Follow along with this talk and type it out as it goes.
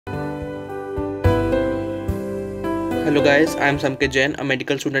Hello guys, I am Samkit Jain, a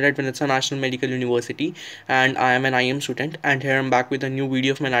medical student at Vinitsa National Medical University, and I am an IM student, and here I'm back with a new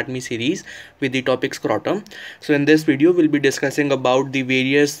video of my anatomy series with the topic scrotum. So in this video we'll be discussing about the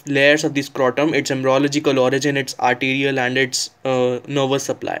various layers of the scrotum, its embryological origin, its arterial and its nervous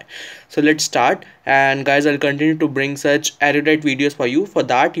supply. So let's start, and guys, I'll continue to bring such erudite videos for you. For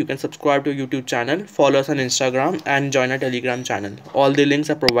that you can subscribe to our YouTube channel, follow us on Instagram and join our Telegram channel. All the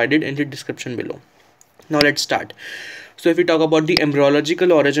links are provided in the description below. Now let's start. So if we talk about the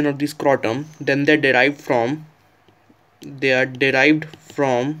embryological origin of the scrotum, then they are derived from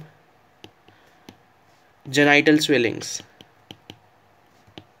genital swellings.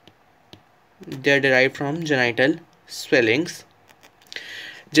 They are derived from genital swellings.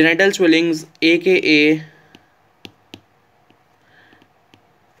 Genital swellings, aka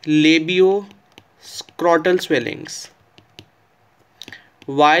labioscrotal swellings.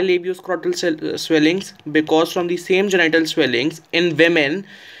 Why labioscrotal swellings? Because from the same genital swellings in women,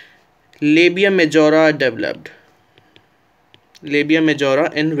 labia majora are developed. Labia majora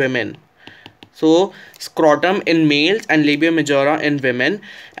in women. So scrotum in males and labia majora in women,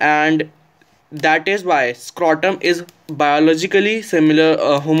 and that is why scrotum is biologically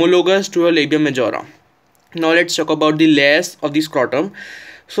similar, homologous to a labia majora. Now let's talk about the layers of the scrotum.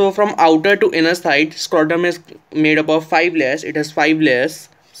 So from outer to inner side, scrotum is made up of 5 layers. It has 5 layers.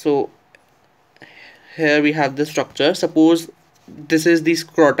 So here we have the structure. Suppose this is the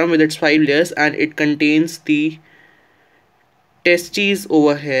scrotum with its 5 layers, and it contains the testes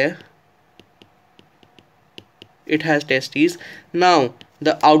over here. It has testes. Now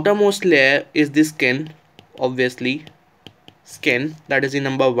the outermost layer is the skin, obviously skin, that is the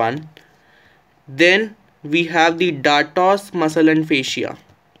number 1. Then we have the dartos, muscle and fascia.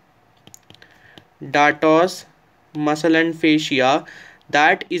 Dartos, muscle and fascia,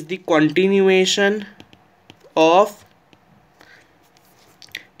 that is the continuation of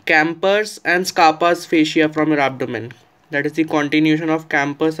campus and scarpa's fascia from your abdomen. That is the continuation of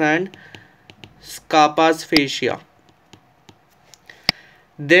campus and scarpa's fascia.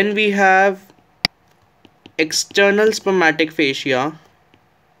 Then we have external spermatic fascia.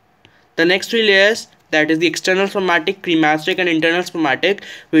 The next 3 layers, that is the external spermatic, cremasteric and internal spermatic.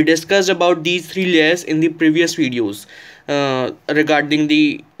 We discussed about these 3 layers in the previous videos regarding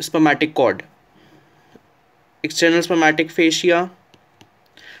the spermatic cord. External spermatic fascia,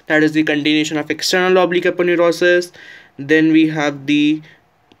 that is the continuation of external oblique aponeurosis. Then we have the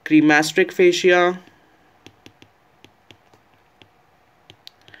cremasteric fascia,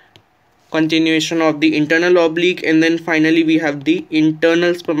 continuation of the internal oblique, and then finally we have the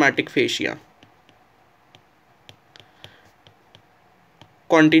internal spermatic fascia,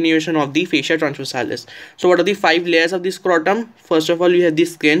 continuation of the fascia transversalis. So what are the 5 layers of the scrotum? First of all, we have the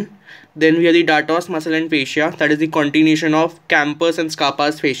skin. Then we have the dartos, muscle and fascia, that is the continuation of campus and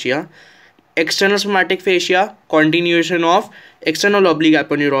scarpa's fascia. External spermatic fascia, continuation of external oblique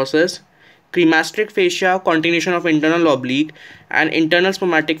aponeurosis. Cremasteric fascia, continuation of internal oblique, and internal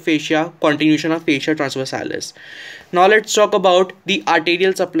spermatic fascia, continuation of fascia transversalis. Now let's talk about the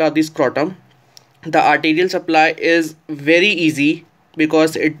arterial supply of the scrotum. The arterial supply is very easy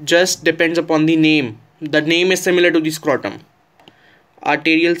because it just depends upon the name. The name is similar to the scrotum.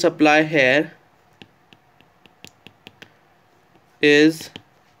 Arterial supply here is,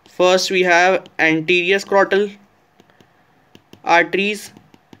 first we have anterior scrotal arteries.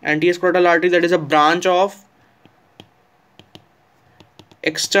 Anterior scrotal artery, that is a branch of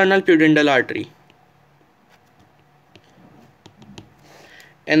external pudendal artery.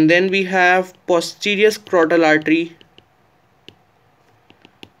 And then we have posterior scrotal artery,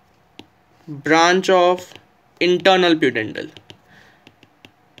 branch of internal pudendal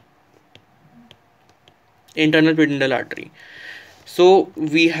artery. So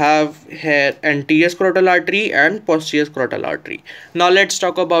we have here anterior scrotal artery and posterior scrotal artery. Now let's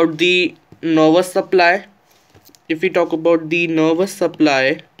talk about the nervous supply. If we talk about the nervous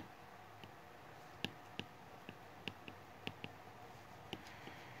supply,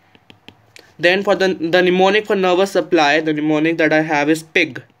 then for the mnemonic for nervous supply, the mnemonic that I have is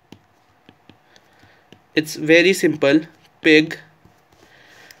PIG. It's very simple, PIG.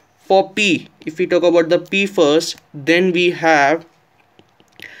 For P, if we talk about the P first, then we have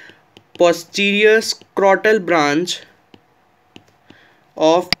posterior scrotal branch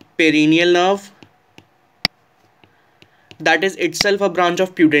of perineal nerve, that is itself a branch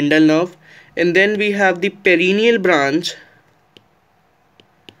of pudendal nerve. And then we have the perineal branch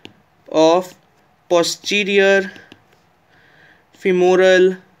of posterior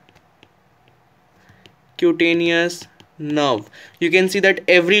femoral cutaneous nerve. You can see that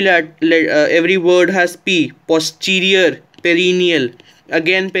every word has P. Posterior, perineal,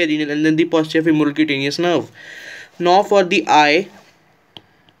 again perineal, and then the posterior femoral cutaneous nerve. Now for the eye,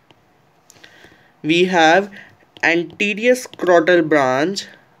 we have anterior scrotal branch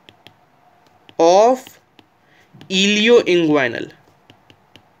of ilioinguinal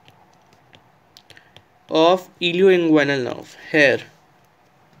nerve here.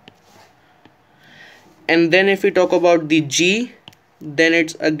 And then if we talk about the G, then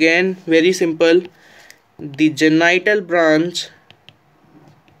it's again very simple, the genital branch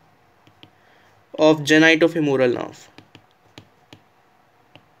of genitofemoral nerve.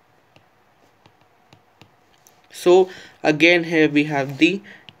 So again here we have the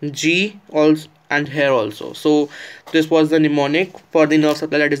G also and here also. So this was the mnemonic for the nerve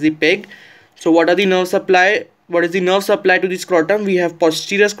supply, that is the PEG. So what are the nerve supply? What is the nerve supply to the scrotum? We have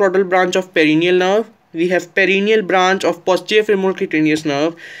posterior scrotal branch of perineal nerve. We have perineal branch of posterior femoral cutaneous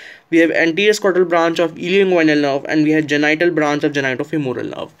nerve. We have anterior scrotal branch of ilioinguinal nerve, and we have genital branch of genitofemoral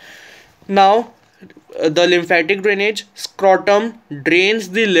nerve. Now the lymphatic drainage. Scrotum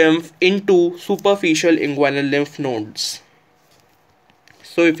drains the lymph into superficial inguinal lymph nodes.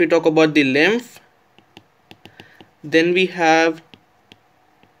 So if we talk about the lymph, then we have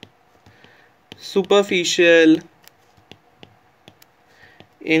superficial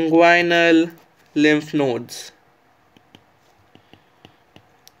inguinal lymph nodes.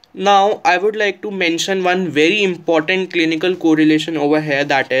 Now I would like to mention one very important clinical correlation over here,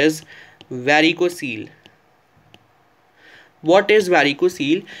 that is varicocele. What is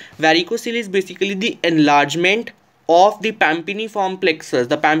varicocele? Varicocele is basically the enlargement of the pampiniform plexus.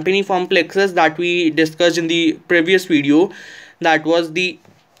 The pampiniform plexus that we discussed in the previous video, that was the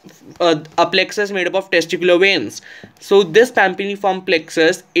a plexus made up of testicular veins. So this pampiniform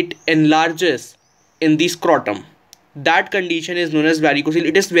plexus, it enlarges in the scrotum. That condition is known as varicocele.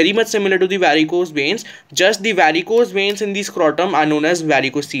 It is very much similar to the varicose veins, just the varicose veins in the scrotum are known as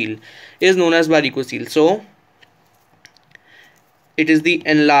varicocele, So it is the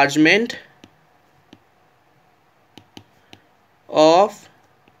enlargement of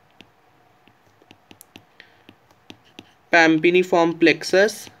pampiniform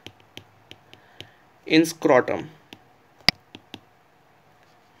plexus in scrotum.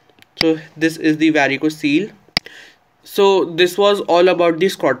 So this is the varicocele. So this was all about the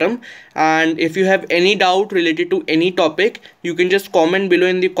scrotum, and if you have any doubt related to any topic, you can just comment below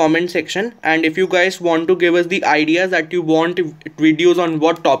in the comment section. And if you guys want to give us the ideas that you want videos on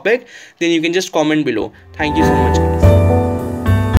what topic, then you can just comment below. Thank you so much, guys.